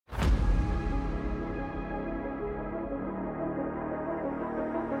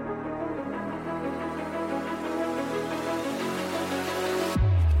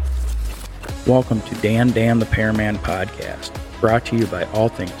Welcome to Dan the Pereman podcast, brought to you by all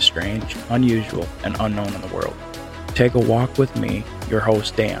things strange, unusual, and unknown in the world. Take a walk with me, your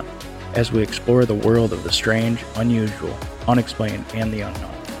host Dan, as we explore the world of the strange, unusual, unexplained, and the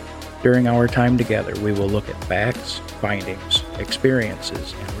unknown. During our time together, we will look at facts, findings,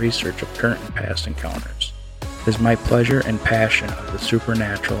 experiences, and research of current and past encounters. It is my pleasure and passion of the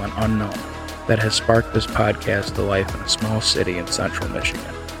supernatural and unknown that has sparked this podcast to life in a small city in central Michigan.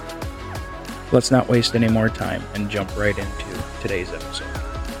 Let's not waste any more time and jump right into today's episode.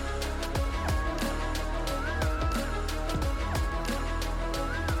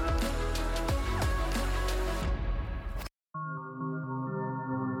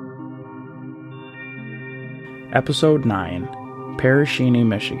 Episode 9, Pere Cheney,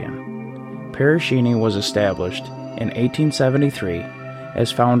 Michigan. Pere Cheney was established in 1873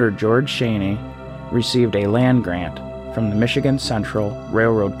 as founder George Cheney received a land grant from the Michigan Central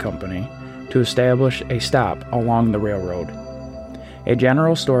Railroad Company to establish a stop along the railroad. A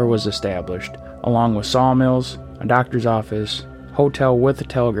general store was established, along with sawmills, a doctor's office, hotel with a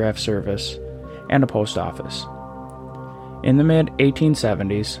telegraph service, and a post office. In the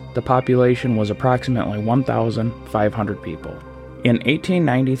mid-1870s, the population was approximately 1,500 people. In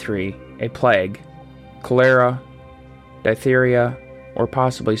 1893, a plague, cholera, diphtheria, or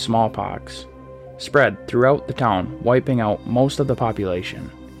possibly smallpox, spread throughout the town, wiping out most of the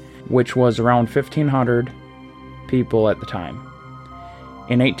population, which was around 1,500 people at the time.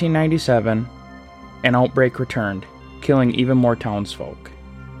 In 1897, an outbreak returned, killing even more townsfolk,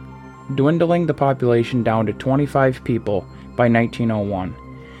 dwindling the population down to 25 people by 1901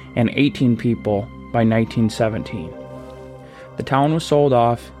 and 18 people by 1917. The town was sold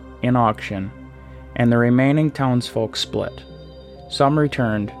off in auction, and the remaining townsfolk split. Some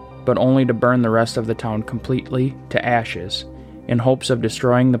returned, but only to burn the rest of the town completely to ashes in hopes of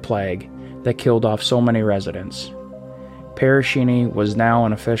destroying the plague that killed off so many residents. Pere Cheney was now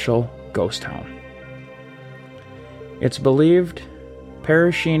an official ghost town. It's believed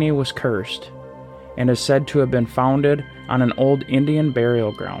Pere Cheney was cursed and is said to have been founded on an old Indian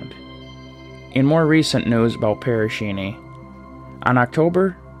burial ground. In more recent news about Pere Cheney, on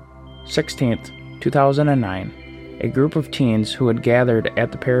October 16, 2009, a group of teens who had gathered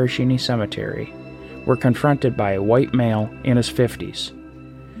at the Pere Cheney Cemetery were confronted by a white male in his 50s.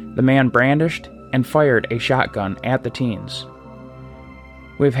 The man brandished and fired a shotgun at the teens.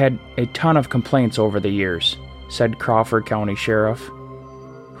 "We've had a ton of complaints over the years," said Crawford County Sheriff,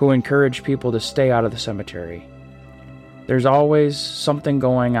 who encouraged people to stay out of the cemetery. "There's always something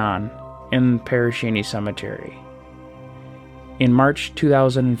going on in Pere Cheney Cemetery." In March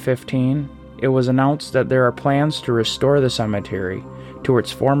 2015, it was announced that there are plans to restore the cemetery to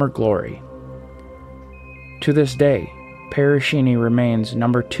its former glory. To this day, Pere Cheney remains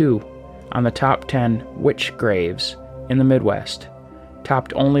number 2 on the top 10 witch graves in the Midwest,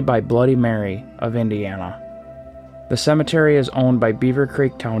 topped only by Bloody Mary of Indiana. The cemetery is owned by Beaver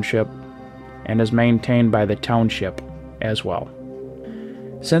Creek Township and is maintained by the township as well.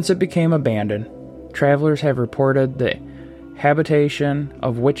 Since it became abandoned, travelers have reported the habitation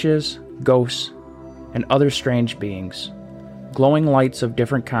of witches, ghosts, and other strange beings. Glowing lights of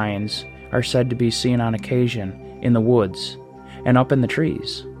different kinds are said to be seen on occasion in the woods and up in the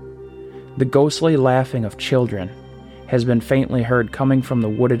trees. The ghostly laughing of children has been faintly heard coming from the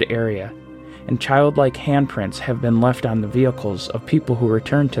wooded area, and childlike handprints have been left on the vehicles of people who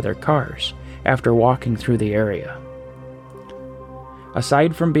return to their cars after walking through the area.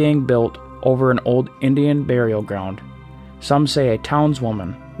 Aside from being built over an old Indian burial ground, some say a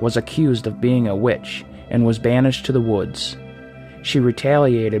townswoman was accused of being a witch and was banished to the woods. She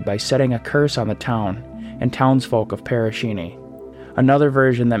retaliated by setting a curse on the town and townsfolk of Pere Cheney. Another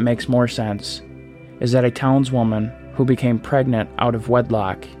version that makes more sense is that a townswoman who became pregnant out of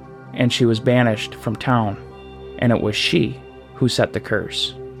wedlock and she was banished from town, and it was she who set the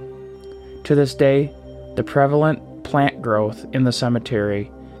curse. To this day, the prevalent plant growth in the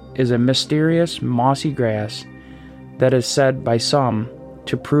cemetery is a mysterious mossy grass that is said by some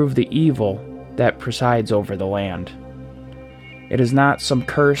to prove the evil that presides over the land. It is not some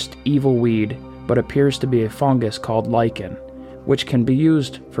cursed evil weed, but appears to be a fungus called lichen, which can be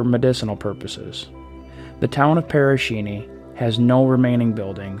used for medicinal purposes. The town of Pere Cheney has no remaining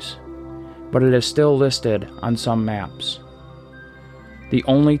buildings, but it is still listed on some maps. The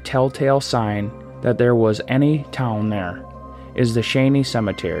only telltale sign that there was any town there is the Cheney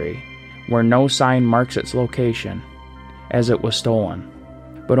Cemetery, where no sign marks its location, as it was stolen,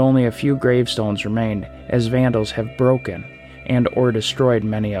 but only a few gravestones remained, as vandals have broken and or destroyed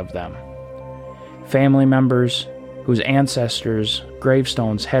many of them. Family members whose ancestors'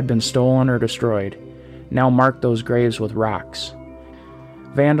 gravestones had been stolen or destroyed, now mark those graves with rocks.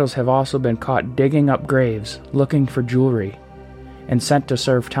 Vandals have also been caught digging up graves looking for jewelry and sent to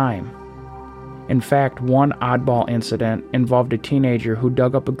serve time. In fact, one oddball incident involved a teenager who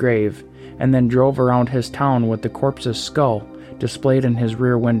dug up a grave and then drove around his town with the corpse's skull displayed in his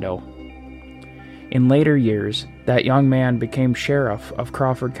rear window. In later years, that young man became sheriff of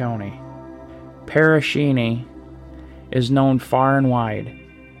Crawford County. Pere Cheney is known far and wide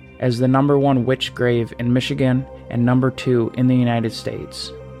as the #1 witch grave in Michigan and #2 in the United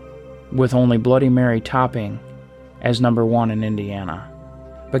States, with only Bloody Mary topping as #1 in Indiana.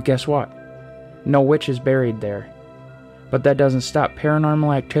 But guess what? No witch is buried there. But that doesn't stop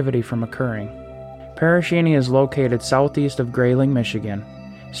paranormal activity from occurring. Pere Cheney is located southeast of Grayling, Michigan,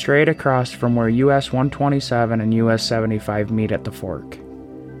 straight across from where US 127 and US 75 meet at the fork.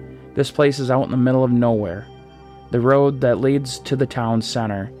 This place is out in the middle of nowhere. The road that leads to the town's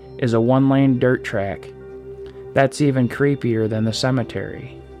center is a 1-lane dirt track. That's even creepier than the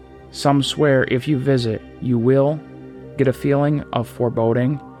cemetery. Some swear if you visit, you will get a feeling of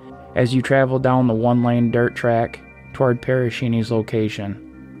foreboding as you travel down the 1-lane dirt track toward Pere Cheney's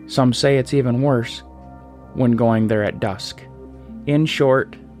location. Some say it's even worse when going there at dusk. In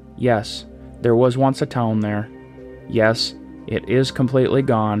short, yes, there was once a town there. Yes, it is completely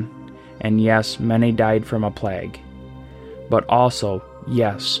gone. And yes, many died from a plague. But also,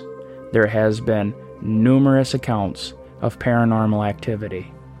 yes, there has been numerous accounts of paranormal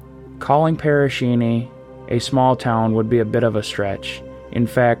activity. Calling Pere Cheney a small town would be a bit of a stretch. In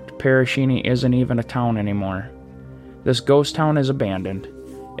fact, Pere Cheney isn't even a town anymore. This ghost town is abandoned,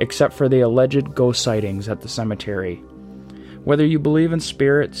 except for the alleged ghost sightings at the cemetery. Whether you believe in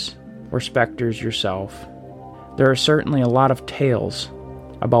spirits or specters yourself, there are certainly a lot of tales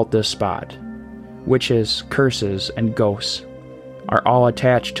about this spot. Witches, curses, and ghosts are all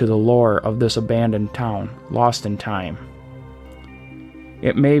attached to the lore of this abandoned town, lost in time.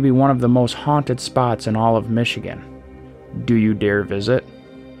 It may be one of the most haunted spots in all of Michigan. Do you dare visit?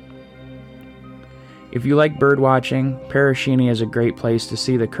 If you like bird watching, Pere Cheney is a great place to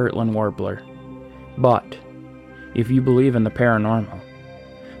see the Kirtland warbler. But if you believe in the paranormal,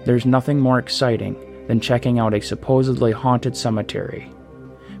 there's nothing more exciting than checking out a supposedly haunted cemetery.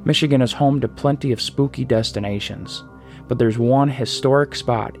 Michigan is home to plenty of spooky destinations, but there's one historic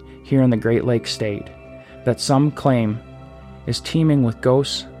spot here in the Great Lakes state that some claim is teeming with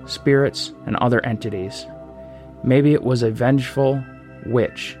ghosts, spirits, and other entities. Maybe it was a vengeful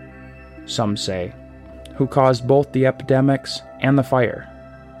witch, some say, who caused both the epidemics and the fire,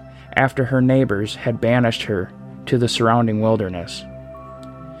 after her neighbors had banished her to the surrounding wilderness.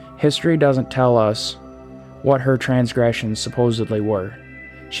 History doesn't tell us what her transgressions supposedly were.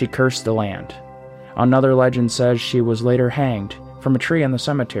 She cursed the land. Another legend says she was later hanged from a tree in the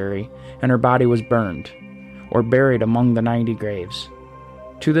cemetery and her body was burned or buried among the 90 graves.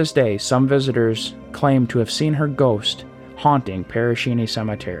 To this day, some visitors claim to have seen her ghost haunting Pere Cheney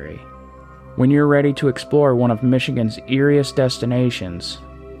Cemetery. When you're ready to explore one of Michigan's eeriest destinations,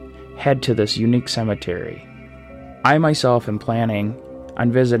 head to this unique cemetery. I myself am planning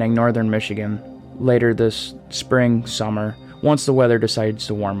on visiting northern Michigan later this spring, summer, once the weather decides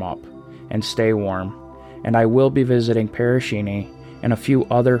to warm up and stay warm, and I will be visiting Pere Cheney and a few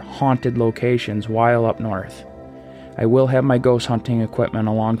other haunted locations while up north. I will have my ghost hunting equipment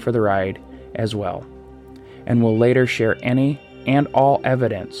along for the ride as well, and will later share any and all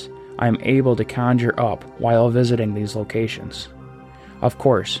evidence I am able to conjure up while visiting these locations. Of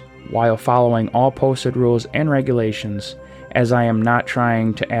course, while following all posted rules and regulations, as I am not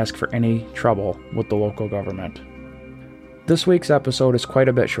trying to ask for any trouble with the local government. This week's episode is quite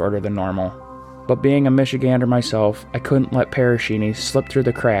a bit shorter than normal, but being a Michigander myself, I couldn't let Pere Cheney slip through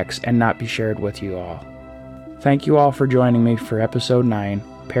the cracks and not be shared with you all. Thank you all for joining me for episode 9,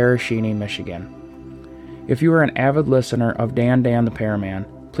 Pere Cheney, Michigan. If you are an avid listener of Dan the Pearman,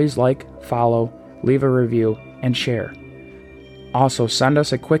 please like, follow, leave a review, and share. Also, send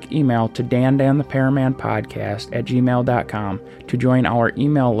us a quick email to dandanthepearmanpodcast@gmail.com to join our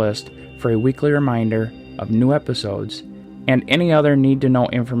email list for a weekly reminder of new episodes and any other need-to-know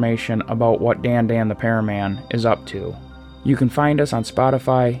information about what Dan the Pearman is up to. You can find us on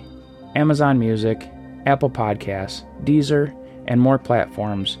Spotify, Amazon Music, Apple Podcasts, Deezer, and more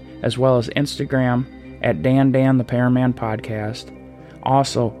platforms, as well as Instagram at Dan the Pearman Podcast.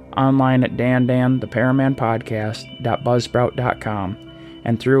 Also, online at dandanthepearmanpodcast.buzzsprout.com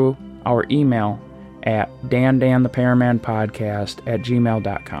and through our email at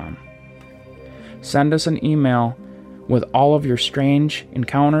dandanthepearmanpodcast@gmail.com. Send us an email with all of your strange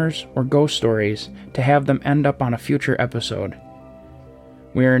encounters or ghost stories to have them end up on a future episode.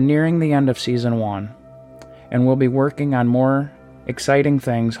 We are nearing the end of Season 1, and we'll be working on more exciting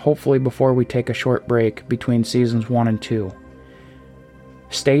things hopefully before we take a short break between Seasons 1 and 2.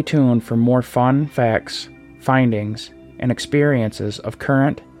 Stay tuned for more fun facts, findings, and experiences of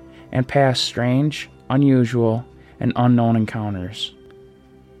current and past strange, unusual, and unknown encounters.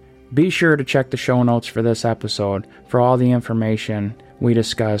 Be sure to check the show notes for this episode for all the information we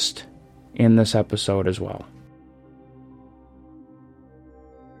discussed in this episode as well.